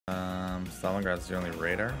Stalingrad's the only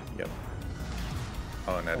radar? Yep.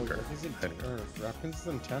 Oh, and Edgar. Is it Rapkins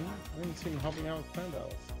in 10? I didn't see him helping out with clan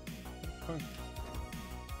battles.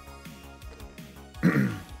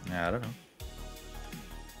 Yeah, I don't know.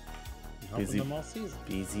 Helping them all season.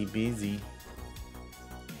 Busy. Busy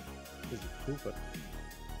pooping.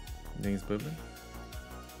 You think he's pooping?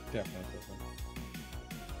 Definitely pooping.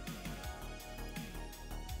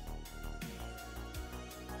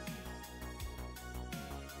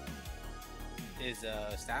 Is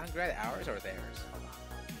Stalingrad ours or theirs? Hold on.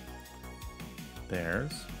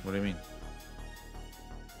 Theirs? What do you mean?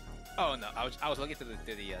 Oh no, I was looking to the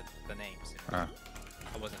names. Ah.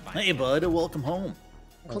 I wasn't finding. Hey, bud, welcome home.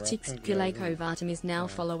 Cultix Pilakovatum is now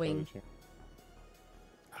following.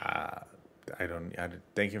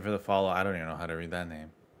 Thank you for the follow. I don't even know how to read that name.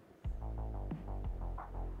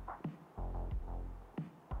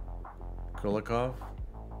 Kulikov?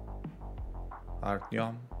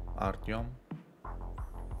 Artyom?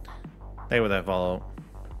 Thank you for that follow.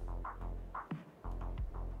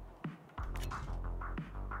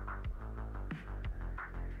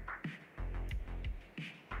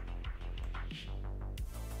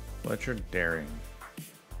 Fletcher Daring.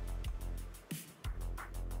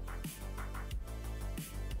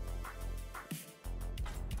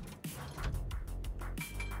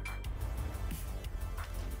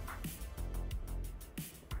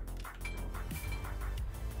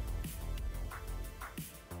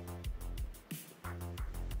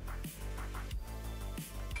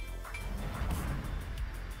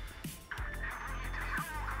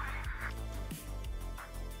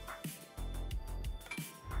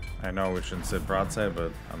 I know we shouldn't sit broadside,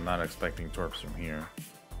 but I'm not expecting torps from here.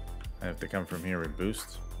 And if they come from here with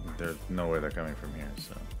boost, there's no way they're coming from here,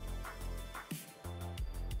 so.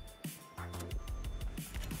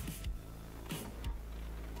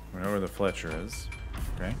 We know where the Fletcher is.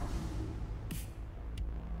 Okay.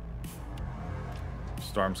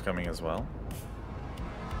 Storm's coming as well.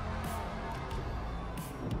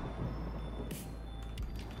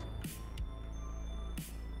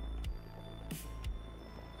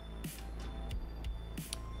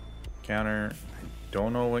 Counter, I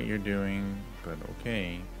don't know what you're doing, but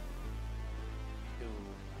okay. Ooh,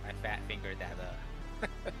 I fat fingered that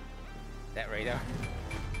that radar.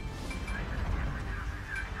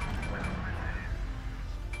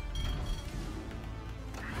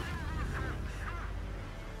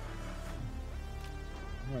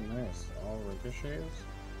 Oh, nice. All ricochets?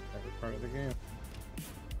 Every part of the game.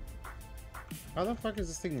 How the fuck is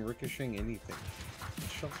this thing ricocheting anything?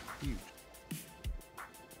 It's so huge.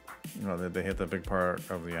 You know, they hit the big part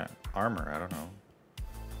of the armor, I don't know.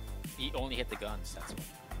 He only hit the guns, that's what.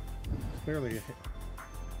 Clearly,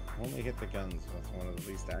 only hit the guns. That's one of the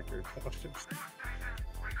least accurate warships.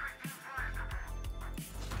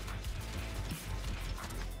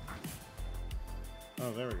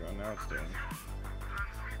 Oh, there we go. Now it's doing.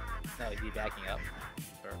 No, he'd be backing up.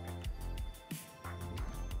 Perfect.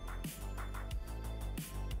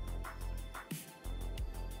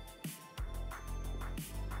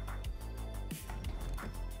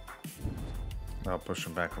 I'll push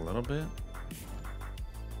him back a little bit.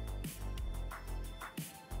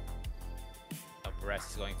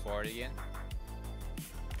 Brest is going forward again.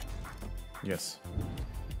 Yes.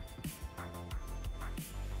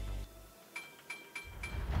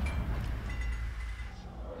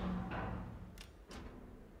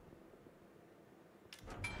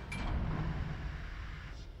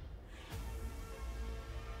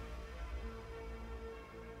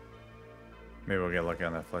 Maybe we'll get lucky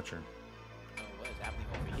on that Fletcher. Oh, what is happening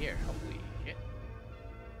over here? Holy shit.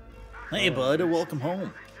 Hey, bud, welcome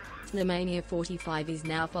home. The Mania 45 is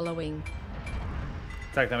now following.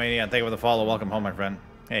 Tech the Mania, thank you for the follow. Welcome home, my friend.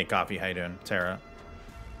 Hey, Coffee, how you doing? Tara.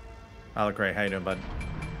 I look great. How you doing, bud?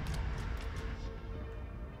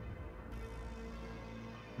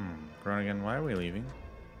 Groningen, why are we leaving?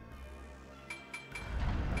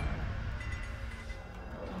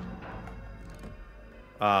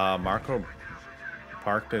 Marco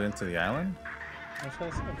parked it into the island? That's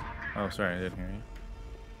what I said. Oh, sorry, I didn't hear you.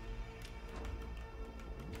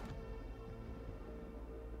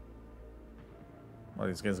 Oh,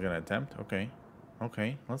 these guys are gonna attempt? Okay.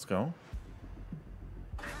 Okay, let's go.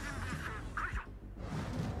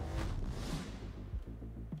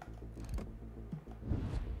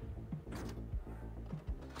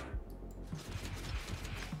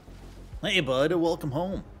 Hey, bud, welcome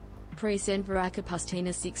home. Presen Baraka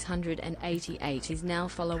Pastina 688 is now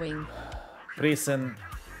following. Presen,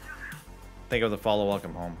 thank you for the follow.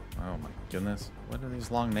 Welcome home. Oh my goodness. What are these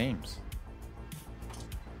long names?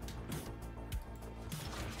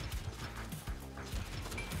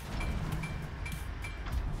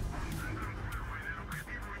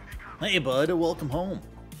 Hey, bud, welcome home.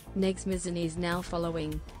 Negs Mizzen is now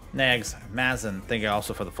following. Nags, Mazin, thank you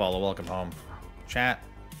also for the follow. Welcome home. Chat,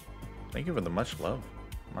 thank you for the much love.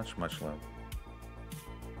 Much love.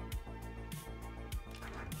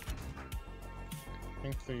 I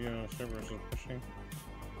think the servers are pushing.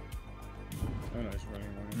 Oh no, he's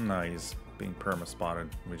running. No, he's being perma-spotted.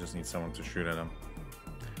 We just need someone to shoot at him.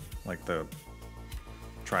 Like the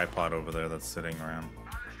tripod over there that's sitting around.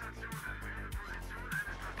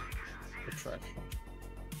 The trash.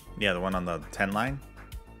 Yeah, the one on the 10 line.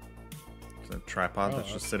 The tripod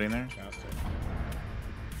that's just sitting there. Fantastic.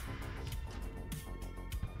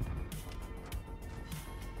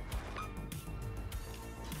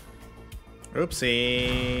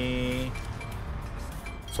 Oopsie.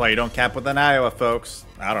 That's why you don't cap with an Iowa, folks.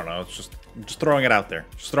 I don't know. It's just throwing it out there.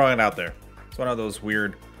 Just throwing it out there. It's one of those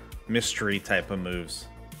weird mystery type of moves.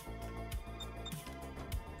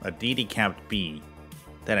 A DD capped B.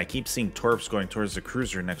 Then I keep seeing torps going towards the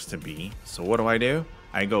cruiser next to B. So what do?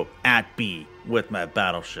 I go at B with my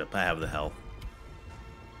battleship. I have the health.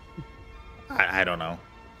 I don't know.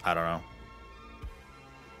 I don't know.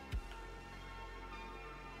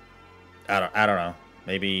 I don't know.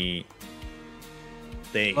 Maybe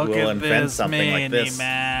they will invent something like this.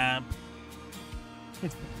 Map.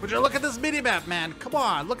 Would you look at this mini map, man? Come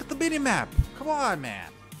on, look at the mini map. Come on,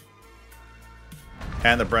 man.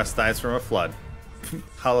 And the breast dies from a flood.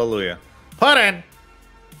 Hallelujah. Pudding!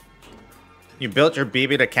 You built your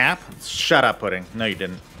BB to cap? Shut up, Pudding. No, you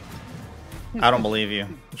didn't. I don't believe you.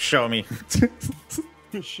 Show me.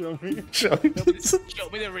 Show me. Show me. Show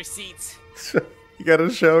me the receipts. You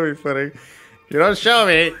gotta show me, Pudding. If you don't show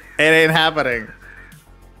me, it ain't happening.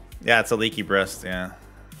 Yeah, it's a leaky breast, yeah.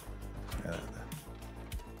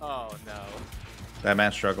 Oh no. That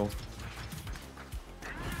man struggled.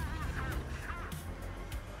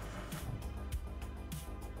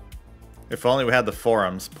 If only we had the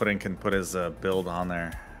forums, Pudding can put his build on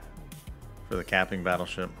there for the capping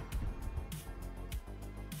battleship.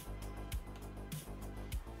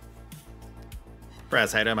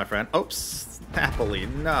 Braz, how you doing, my friend? Oops, happily,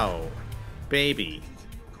 no. Baby.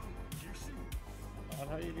 How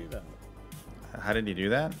do you do that? How did you do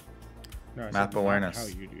that? No, I Map said awareness. How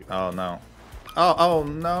you do that. Oh, no. Oh,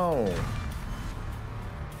 no.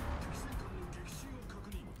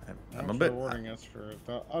 I'm a bit... rewarding us for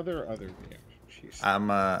the other game. Jeez. I'm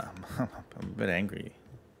a bit angry.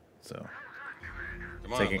 So...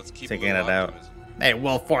 Come on, let's keep taking it out. Hey,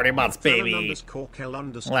 Wolf 40 months, baby. Let's go.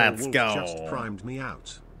 Just primed me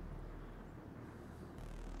out.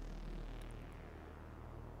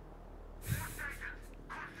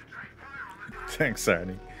 Thanks,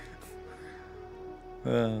 Arnie.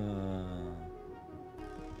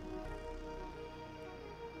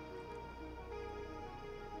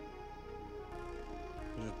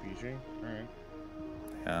 Is it BG? Alright.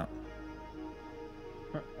 Yeah.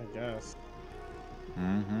 I guess.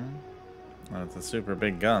 Mm-hmm. Well, it's the super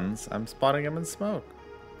big guns. I'm spotting them in smoke.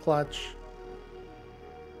 Clutch.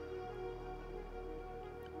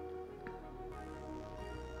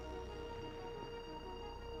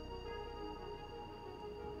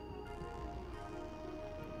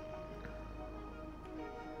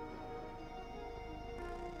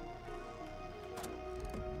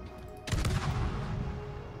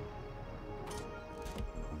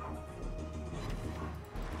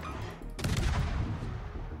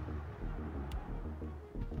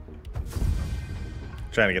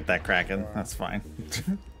 Trying to get that cracking. That's fine.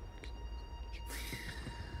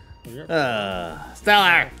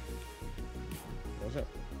 Stellar! What's up?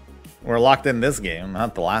 We're locked in this game,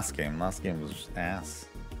 not the last game. Last game was just ass.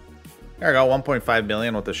 There we go, 1.5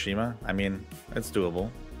 million with the Shima. I mean, it's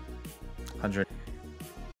doable. 100.